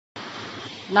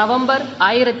November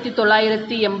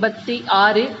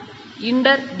 1986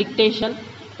 Inter dictation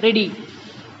ready.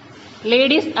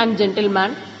 Ladies and gentlemen,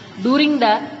 during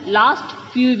the last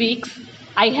few weeks,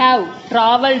 I have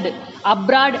travelled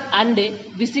abroad and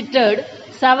visited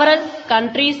several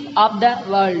countries of the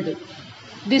world.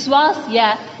 This was a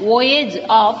voyage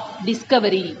of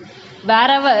discovery.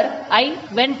 Wherever I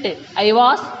went, I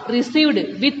was received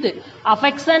with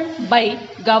affection by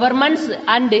governments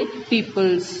and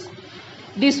peoples.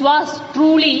 This was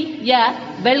truly a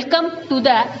welcome to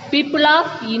the people of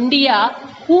India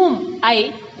whom I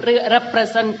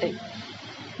represent.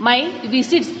 My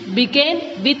visits began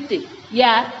with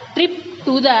a trip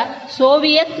to the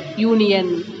Soviet Union.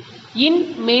 In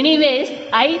many ways,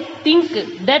 I think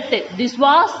that this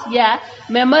was a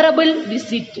memorable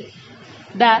visit.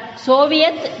 The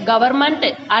Soviet government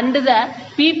and the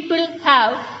people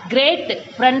have great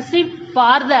friendship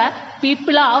for the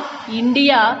people of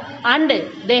India, and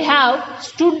they have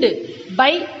stood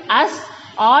by us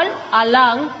all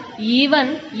along, even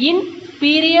in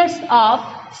periods of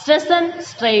stress and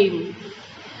strain.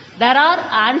 There are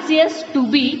anxious to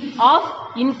be of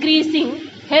increasing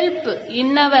help in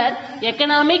our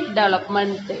economic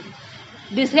development.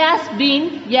 This has been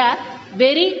a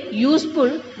very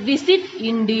useful visit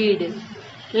indeed.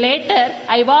 Later,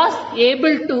 I was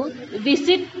able to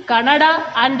visit Canada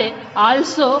and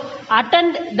also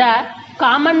attend the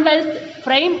Commonwealth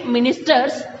Prime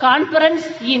Ministers Conference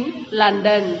in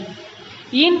London.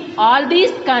 In all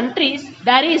these countries,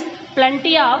 there is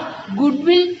plenty of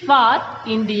goodwill for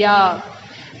India.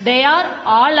 They are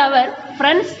all our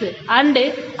friends, and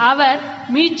our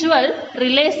mutual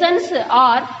relations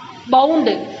are bound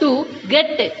to get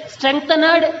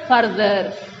strengthened further.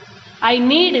 I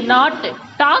need not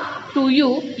talk to you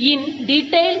in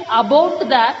detail about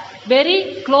the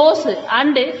very close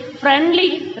and friendly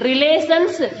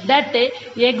relations that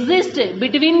exist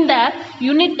between the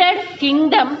United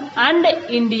Kingdom and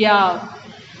India.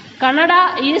 Canada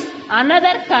is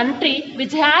another country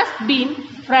which has been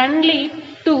friendly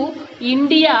to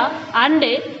India and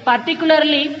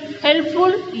particularly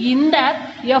helpful in the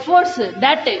efforts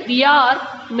that we are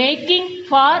making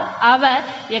for our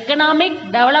economic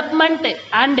development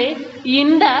and in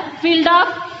the field of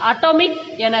atomic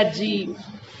energy.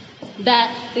 The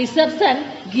reception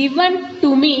given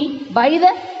to me by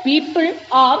the people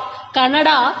of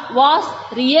Canada was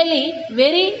really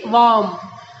very warm.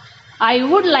 I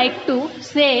would like to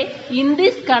say in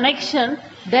this connection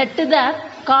that the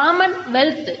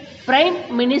Commonwealth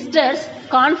Prime Ministers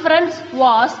Conference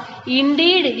was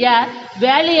indeed a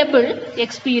valuable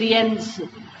experience.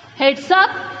 Heads of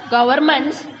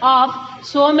governments of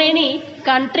so many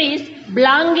countries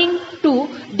belonging to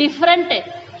different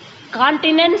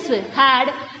continents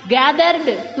had gathered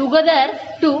together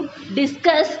to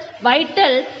discuss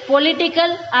vital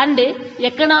political and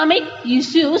economic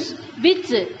issues which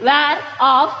were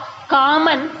of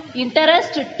common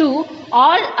interest to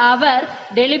all our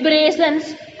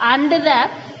deliberations, and the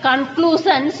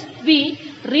conclusions we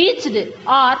reached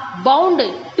are bound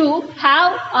to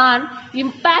have an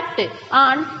impact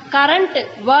on current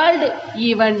world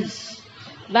events.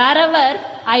 Wherever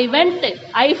I went,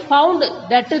 I found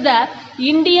that the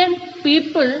Indian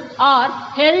people are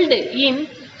held in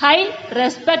high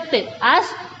respect as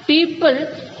people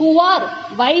who are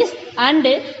wise and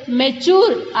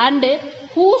mature, and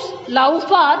whose love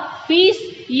for peace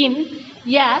in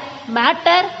a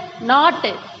matter not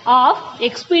of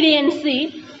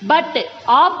expediency but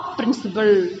of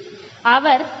principle.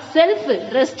 Our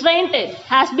self-restraint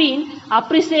has been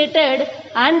appreciated,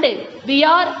 and we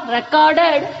are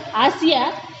regarded as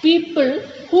a people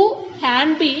who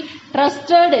can be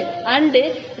trusted and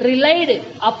relied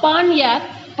upon to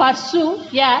pursue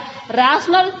a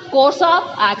rational course of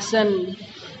action.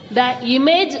 The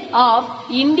image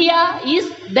of India is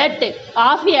that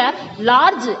of a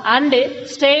large and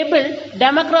stable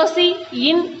democracy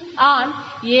in an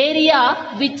area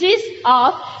which is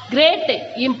of great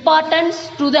importance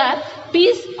to the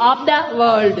peace of the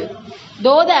world.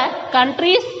 Though the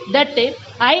countries that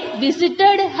I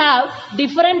visited have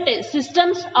different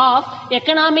systems of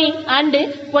economy and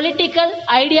political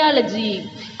ideology,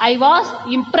 I was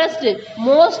impressed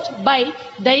most by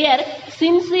their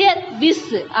sincere wish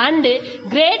and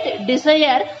great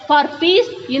desire for peace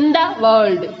in the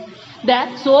world.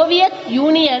 The Soviet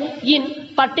Union in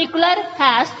particular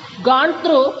has gone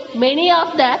through many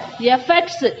of the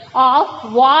effects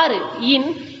of war in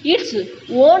its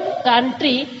own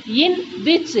country, in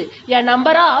which a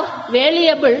number of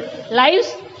valuable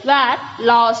lives were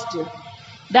lost.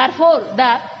 Therefore,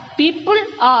 the People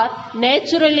are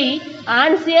naturally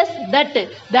anxious that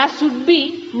there should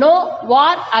be no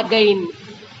war again.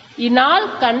 In all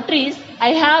countries I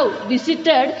have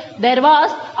visited, there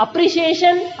was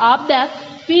appreciation of the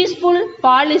peaceful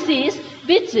policies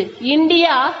which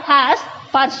India has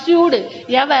pursued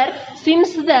ever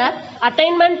since the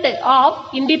attainment of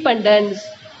independence.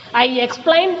 I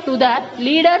explained to the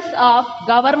leaders of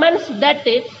governments that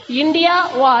India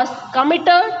was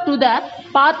committed to the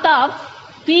path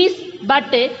of peace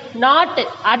but not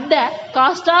at the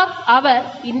cost of our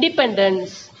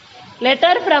independence.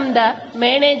 Letter from the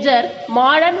manager,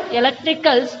 Modern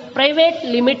Electricals Private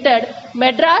Limited,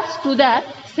 Madras, to the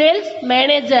sales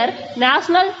manager,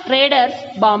 National Traders,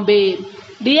 Bombay.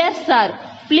 Dear Sir,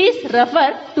 please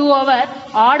refer to our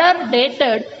order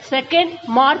dated 2nd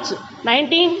March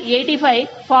 1985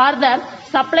 for the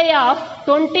supply of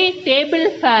 20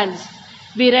 table fans.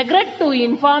 We regret to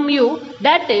inform you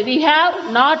that we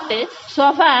have not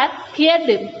so far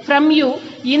heard from you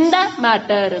in the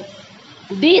matter.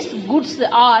 These goods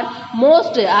are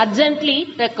most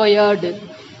urgently required.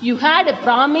 You had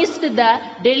promised the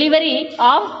delivery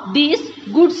of these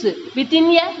goods within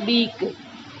a week.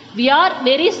 We are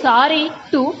very sorry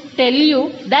to tell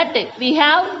you that we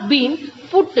have been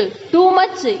put too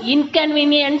much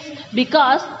inconvenience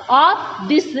because of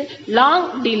this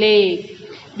long delay.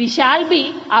 We shall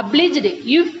be obliged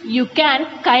if you can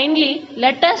kindly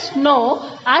let us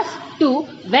know as to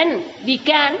when we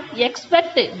can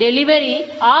expect delivery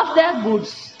of the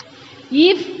goods.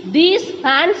 If these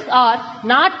fans are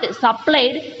not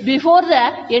supplied before the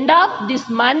end of this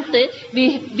month,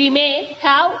 we may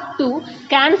have to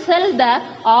cancel the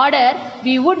order.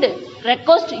 We would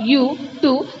request you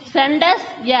to send us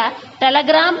a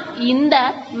telegram in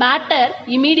the matter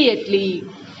immediately.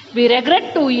 We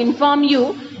regret to inform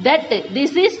you that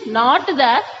this is not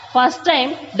the first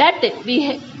time that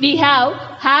we have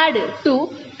had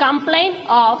to complain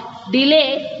of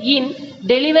delay in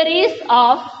deliveries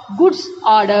of goods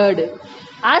ordered.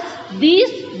 As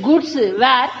these goods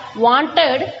were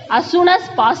wanted as soon as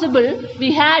possible,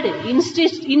 we had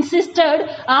insisted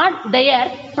on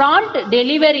their prompt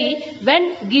delivery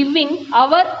when giving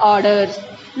our orders.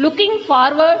 Looking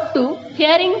forward to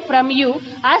hearing from you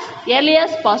as early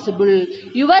as possible.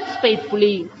 Yours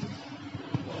faithfully.